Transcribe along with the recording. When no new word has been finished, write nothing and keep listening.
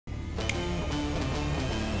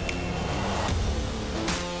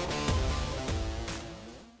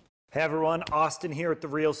Hey everyone, Austin here at The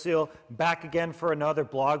Real Seal, back again for another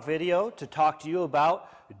blog video to talk to you about,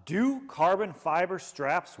 do carbon fiber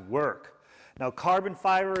straps work? Now, carbon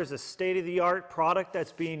fiber is a state-of-the-art product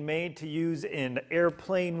that's being made to use in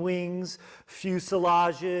airplane wings,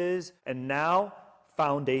 fuselages, and now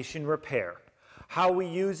foundation repair. How we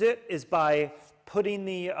use it is by putting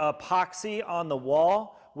the epoxy on the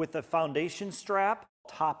wall with the foundation strap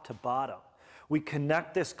top to bottom. We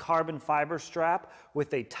connect this carbon fiber strap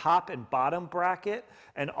with a top and bottom bracket,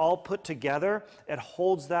 and all put together, it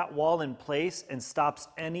holds that wall in place and stops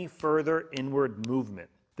any further inward movement.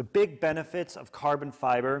 The big benefits of carbon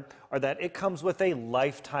fiber are that it comes with a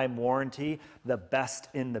lifetime warranty, the best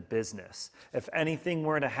in the business. If anything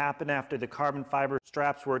were to happen after the carbon fiber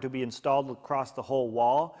straps were to be installed across the whole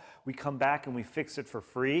wall, we come back and we fix it for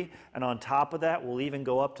free. And on top of that, we'll even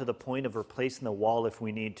go up to the point of replacing the wall if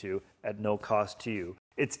we need to at no cost to you.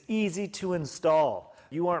 It's easy to install.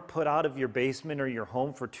 You aren't put out of your basement or your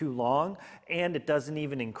home for too long, and it doesn't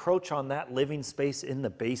even encroach on that living space in the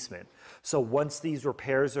basement. So once these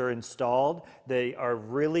repairs are installed, they are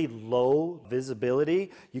really low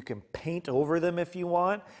visibility. You can paint over them if you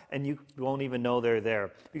want, and you won't even know they're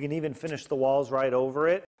there. You can even finish the walls right over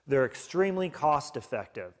it. They're extremely cost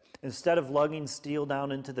effective. Instead of lugging steel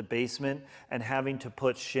down into the basement and having to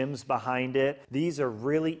put shims behind it, these are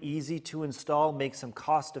really easy to install, makes them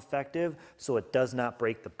cost effective so it does not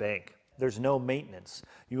break the bank. There's no maintenance.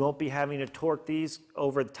 You won't be having to torque these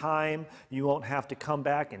over time. You won't have to come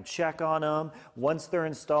back and check on them. Once they're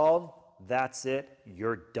installed, that's it,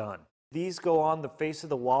 you're done. These go on the face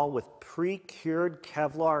of the wall with pre-cured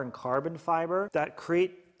Kevlar and carbon fiber that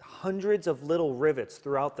create hundreds of little rivets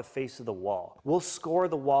throughout the face of the wall. We'll score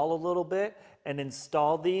the wall a little bit and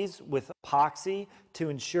install these with epoxy to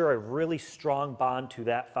ensure a really strong bond to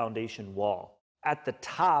that foundation wall. At the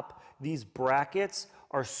top, these brackets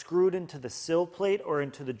are screwed into the sill plate or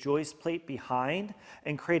into the joist plate behind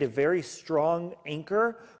and create a very strong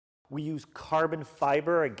anchor. We use carbon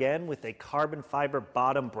fiber again with a carbon fiber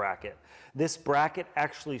bottom bracket. This bracket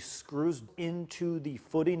actually screws into the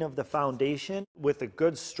footing of the foundation with a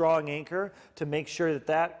good strong anchor to make sure that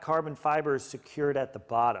that carbon fiber is secured at the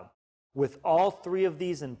bottom. With all three of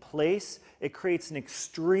these in place, it creates an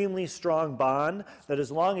extremely strong bond that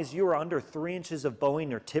as long as you are under 3 inches of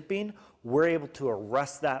bowing or tipping, we're able to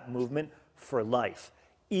arrest that movement for life,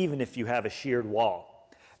 even if you have a sheared wall.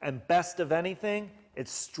 And best of anything,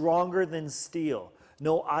 it's stronger than steel.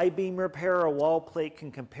 No I-beam repair or wall plate can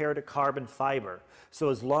compare to carbon fiber. So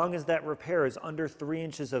as long as that repair is under 3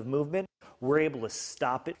 inches of movement, we're able to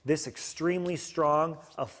stop it. This extremely strong,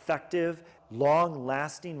 effective,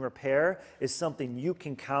 long-lasting repair is something you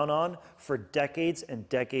can count on for decades and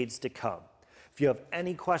decades to come. If you have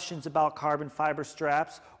any questions about carbon fiber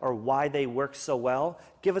straps or why they work so well,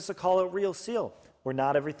 give us a call at Real Seal, where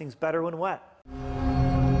not everything's better when wet.